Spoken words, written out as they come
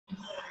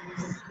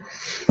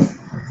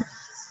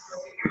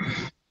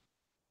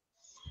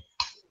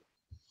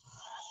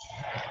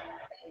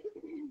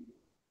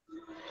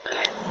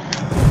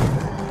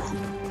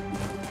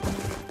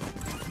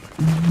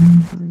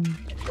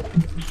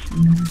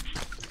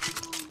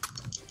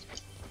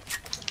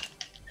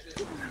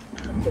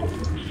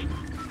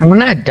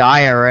gonna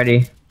die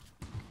already.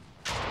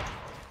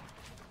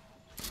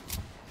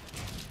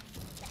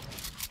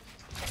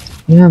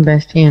 Your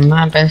bestie and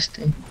my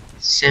bestie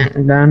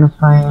sitting down a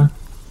fire.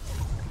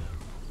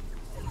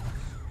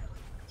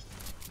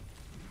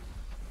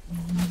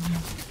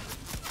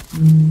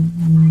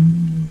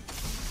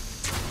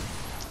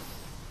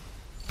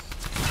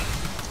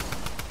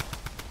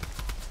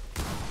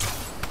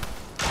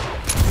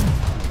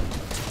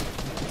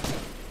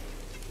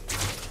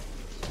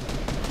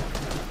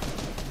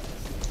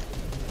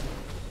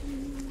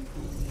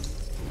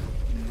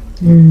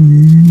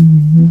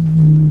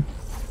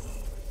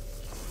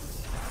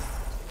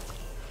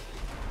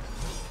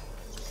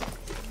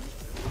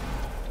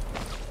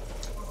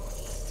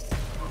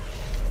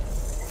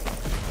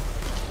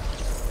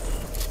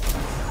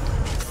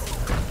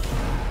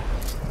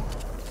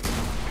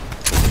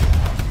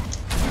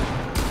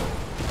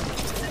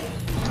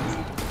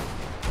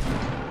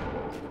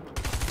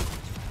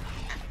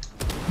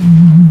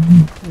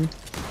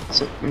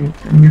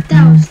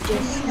 That was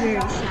just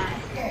very sad.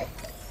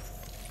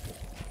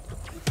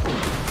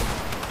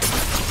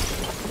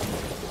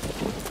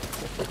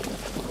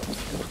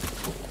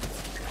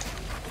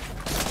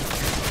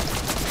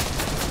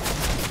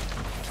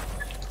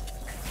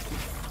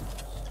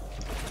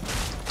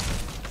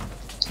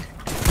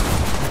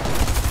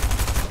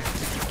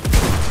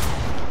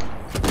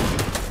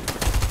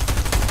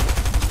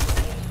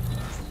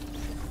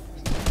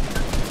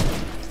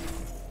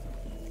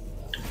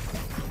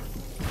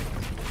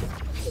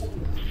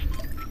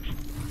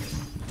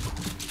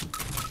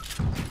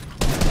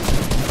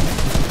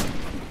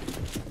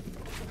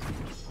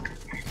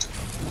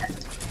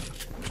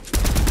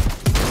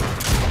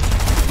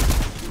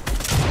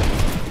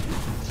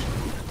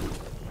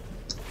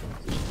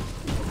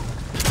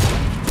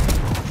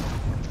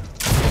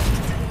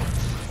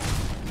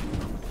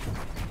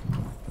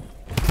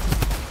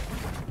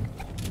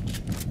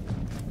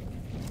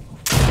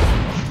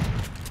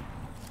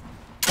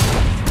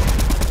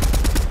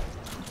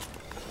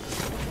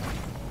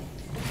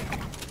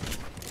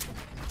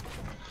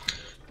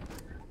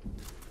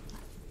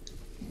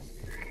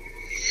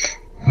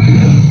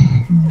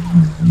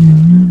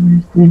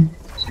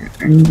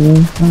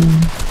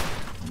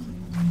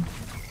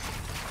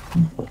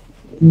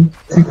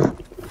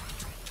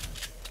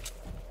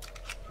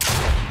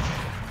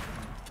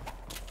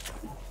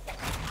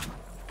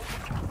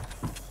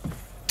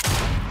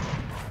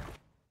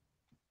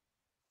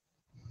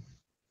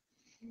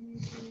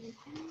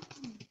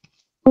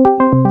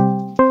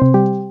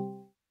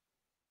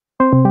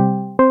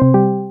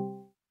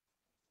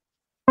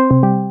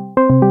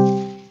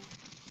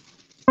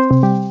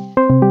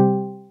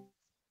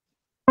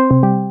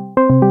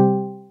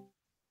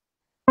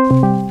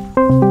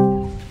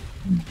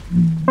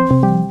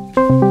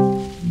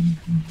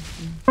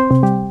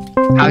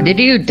 How did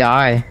you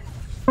die?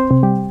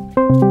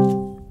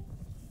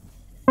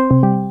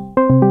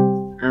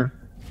 Huh.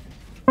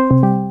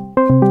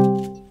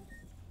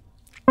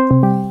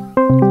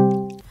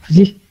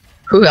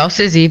 Who else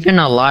is even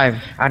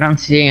alive? I don't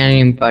see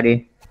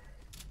anybody.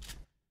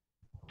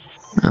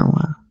 Oh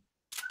wow.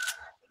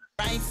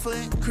 Right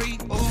foot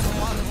creep over,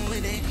 walking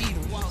with that heater.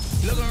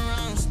 Look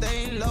around,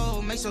 stay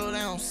low, make sure they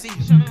don't see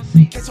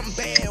you. Catch some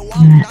bad,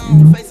 walk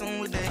down, face them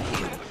with that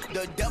heater.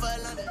 The devil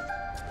under.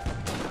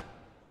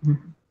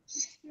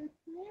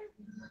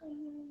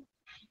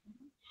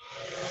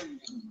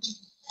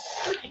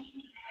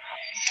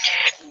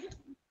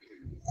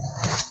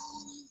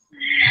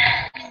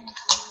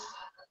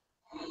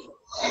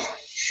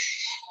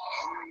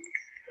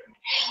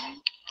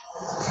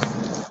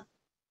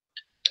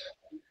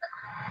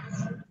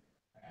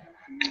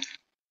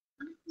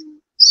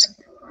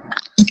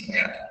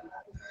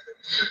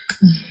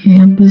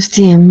 Your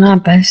bestie and my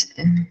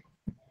bestie.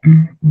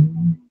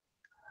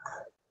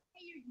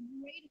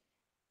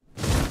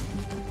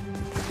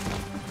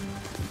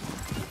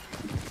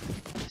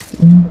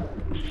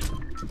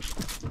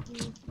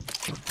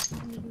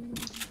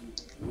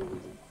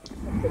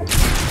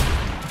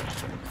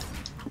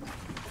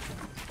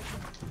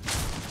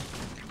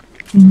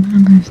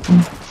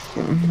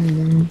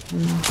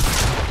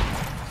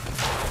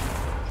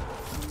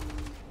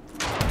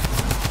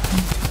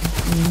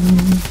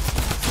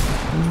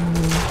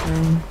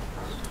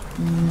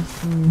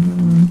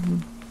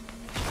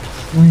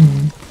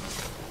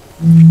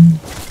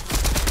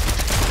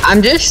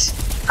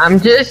 I'm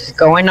just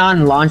going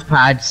on launch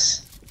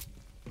pads.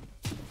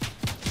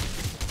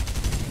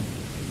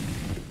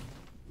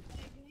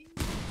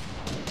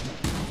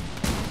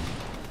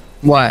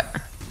 What?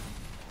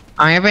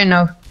 I don't even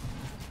know.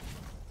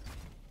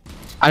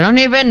 I don't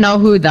even know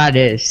who that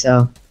is,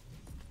 so.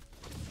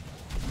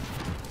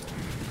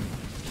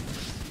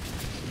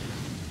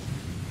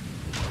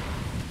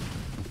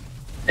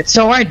 It's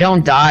so I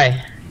don't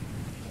die.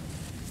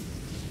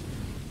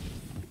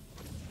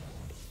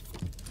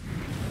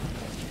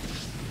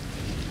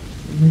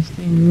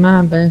 Bestie,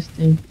 my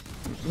bestie.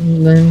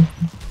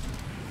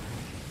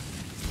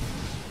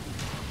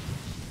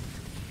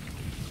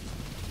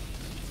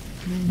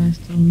 My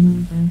bestie, my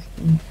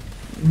bestie.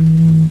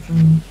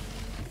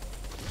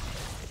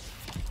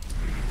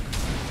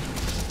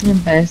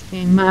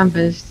 My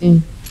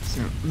bestie.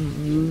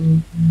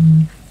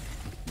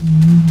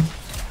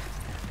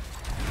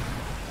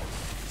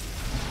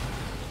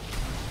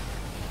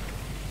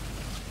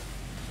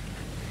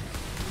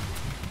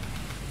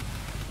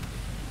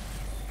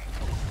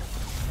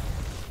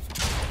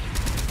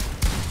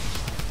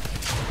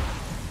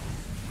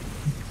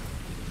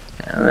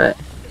 Alright.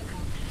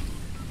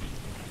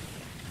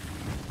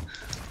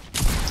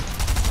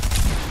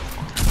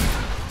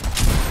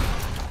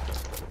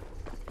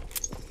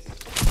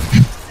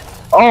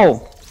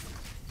 Oh!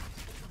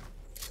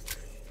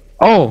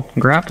 Oh,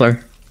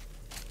 grappler.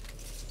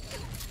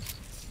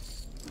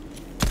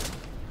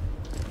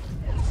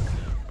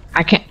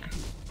 I can't.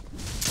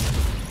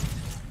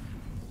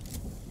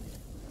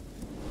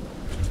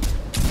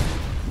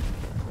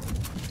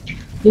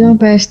 Your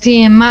bestie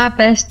and my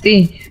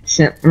bestie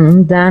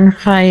sitting down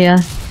fire.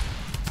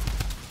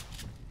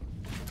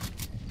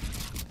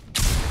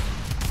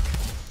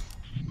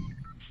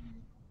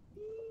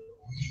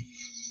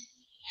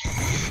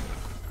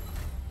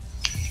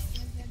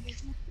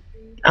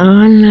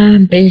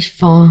 On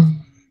baseball.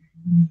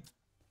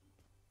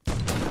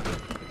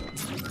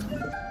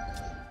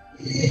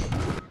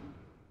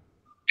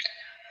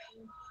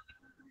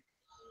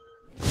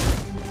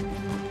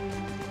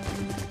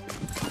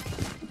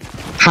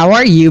 How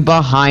are you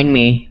behind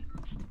me?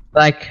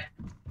 Like.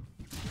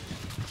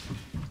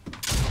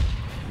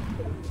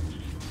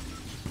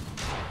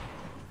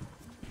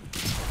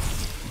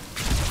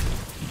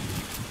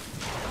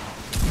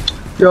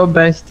 Your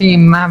bestie,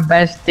 my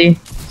bestie,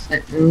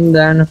 sitting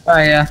down the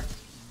fire.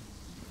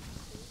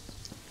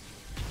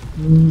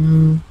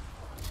 Down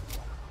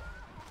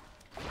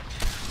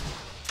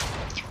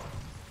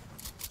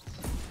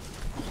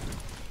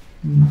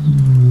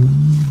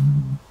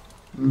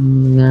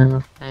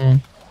the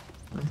fire.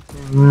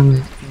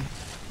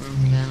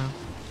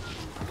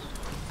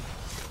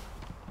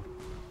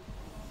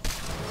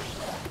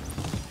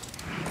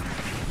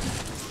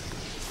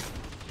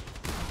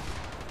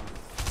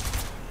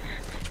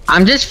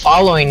 I'm just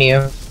following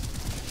you.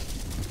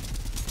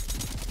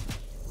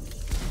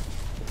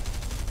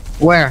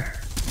 Where?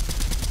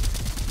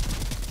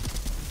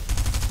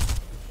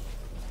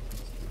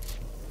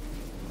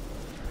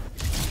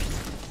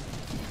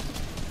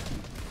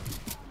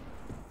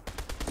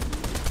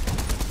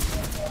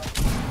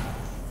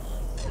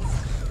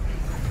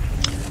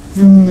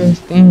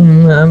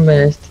 My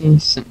bestie,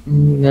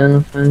 sitting down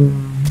the fire.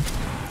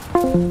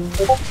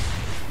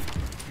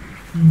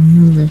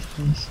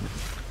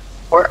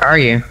 Where are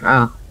you?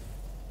 Oh.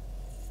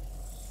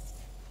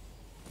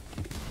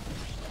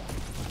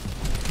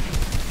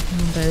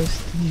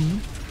 Bestie.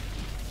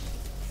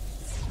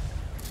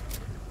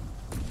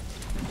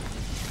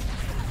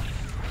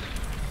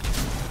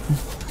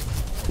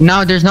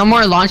 No, there's no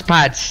more launch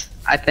pads,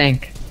 I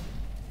think.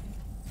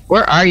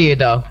 Where are you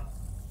though?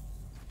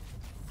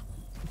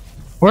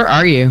 Where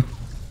are you?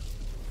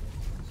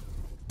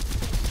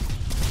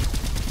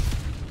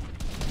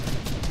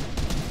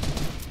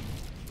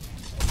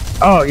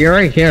 Oh, you're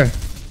right here.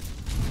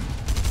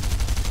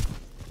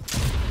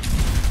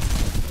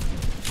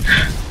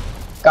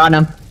 Got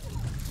him.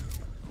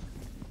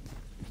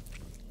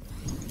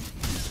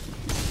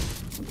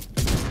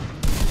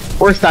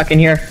 We're stuck in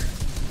here.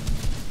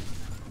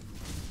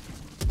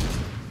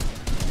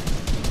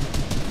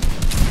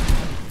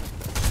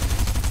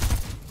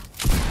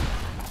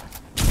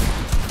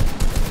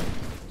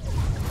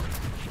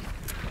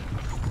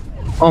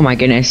 Oh my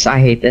goodness, I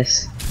hate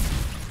this.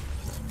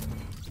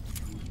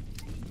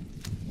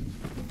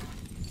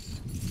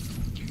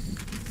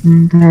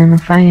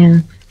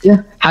 Fire.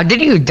 Yeah. How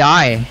did you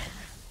die?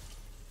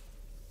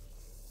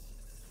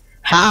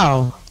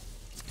 How?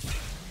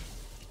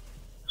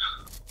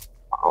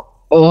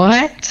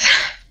 What?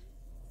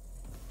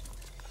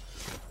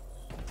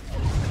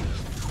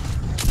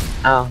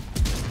 Oh.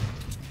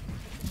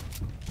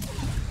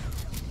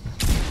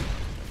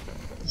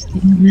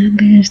 My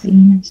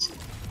besties.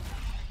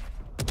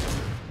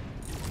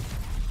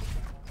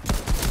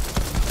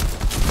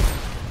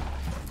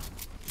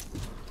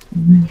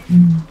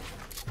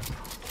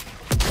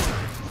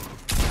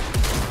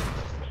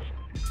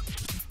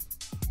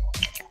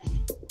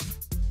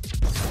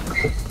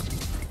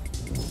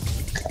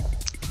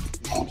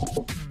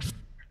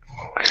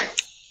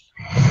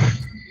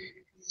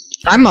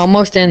 I'm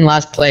almost in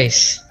last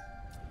place.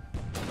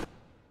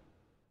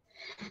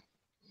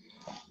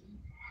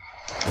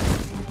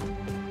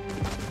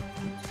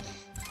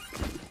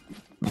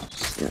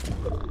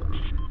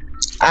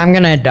 I'm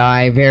gonna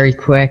die very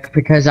quick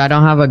because I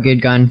don't have a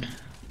good gun.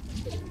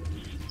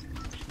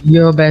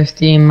 Your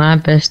bestie, my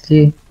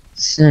bestie,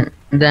 sent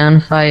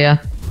down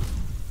fire.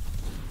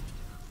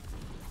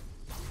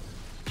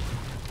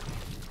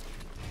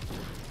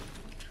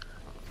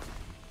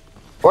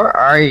 Where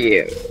are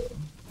you?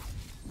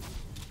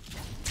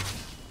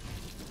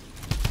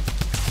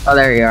 Oh,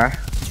 there you are.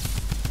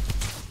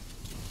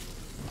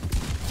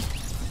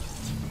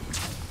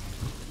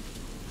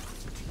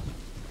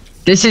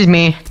 This is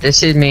me.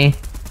 This is me.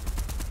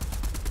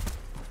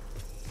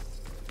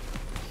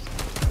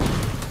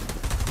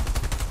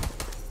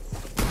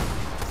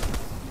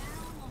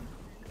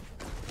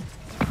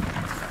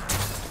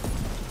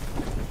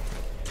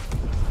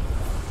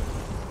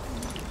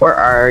 Where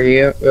are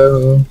you?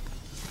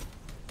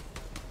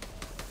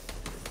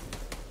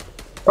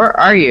 Where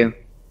are you?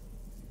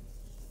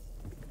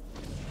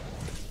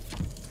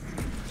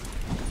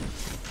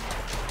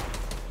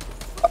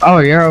 Oh,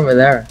 you're over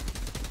there.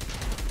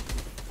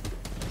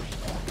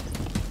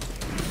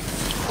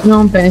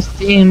 No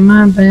bestie,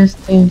 my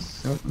bestie.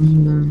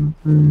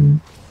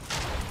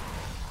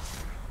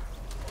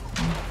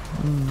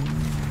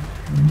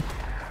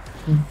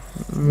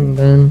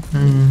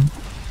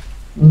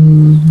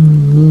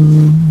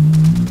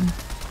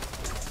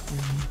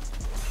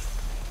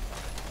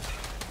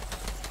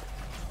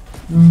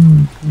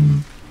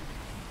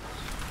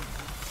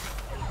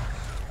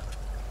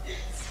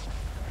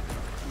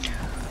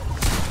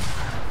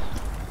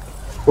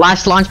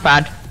 Last launch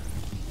pad.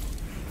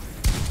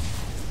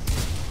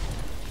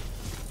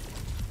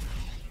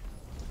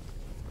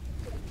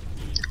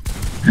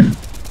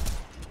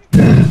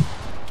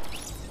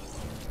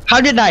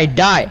 How did I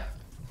die?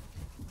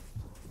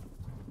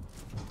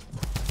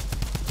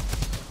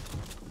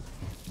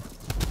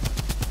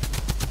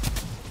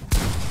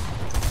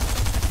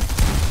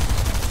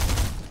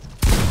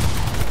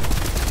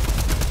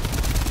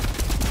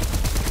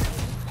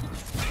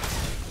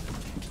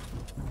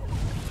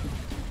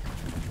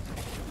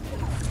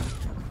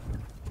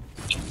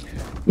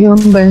 Your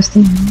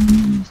bestie.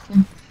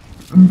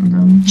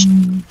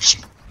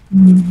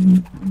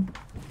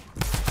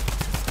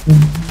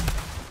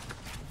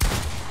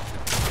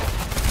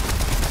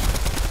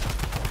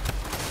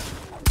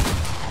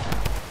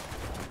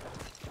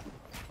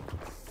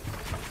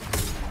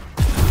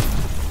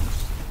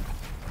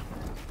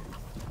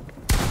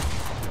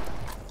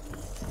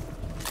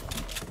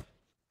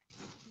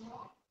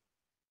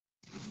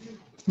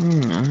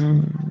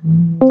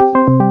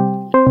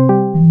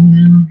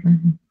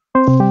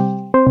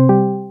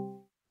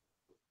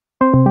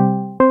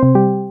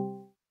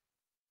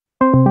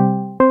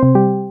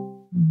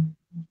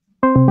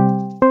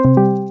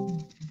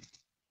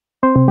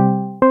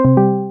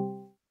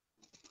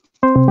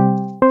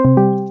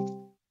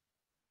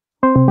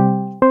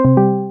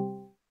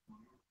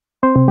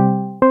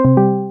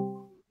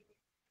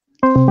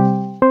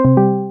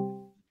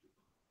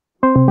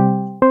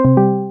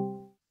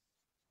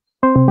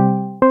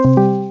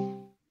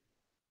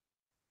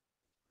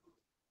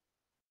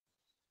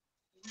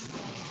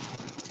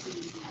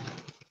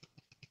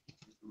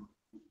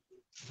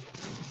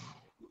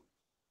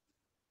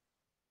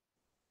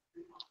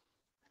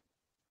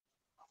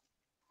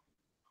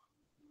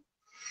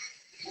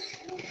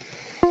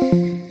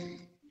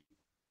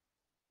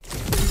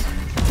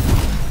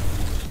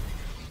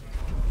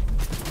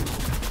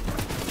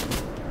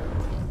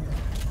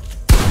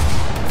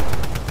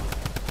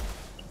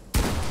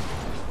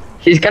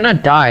 He's gonna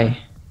die.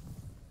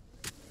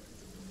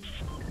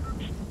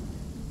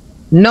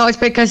 No, it's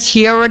because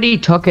he already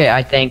took it,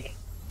 I think.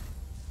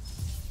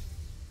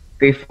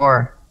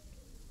 Before.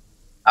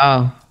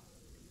 Oh.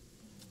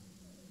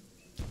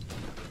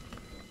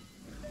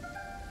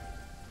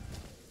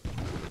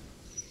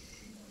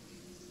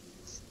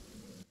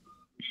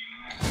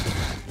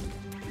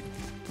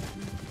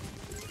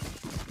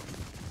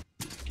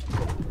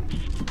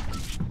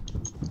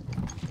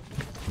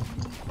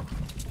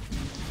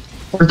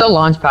 Where's the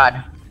launch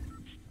pad?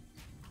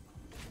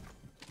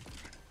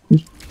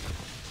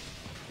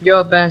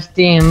 Your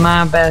bestie and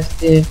my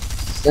bestie.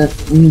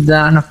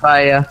 Down a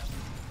fire.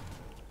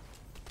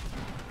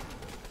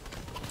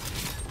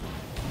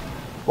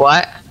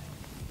 What?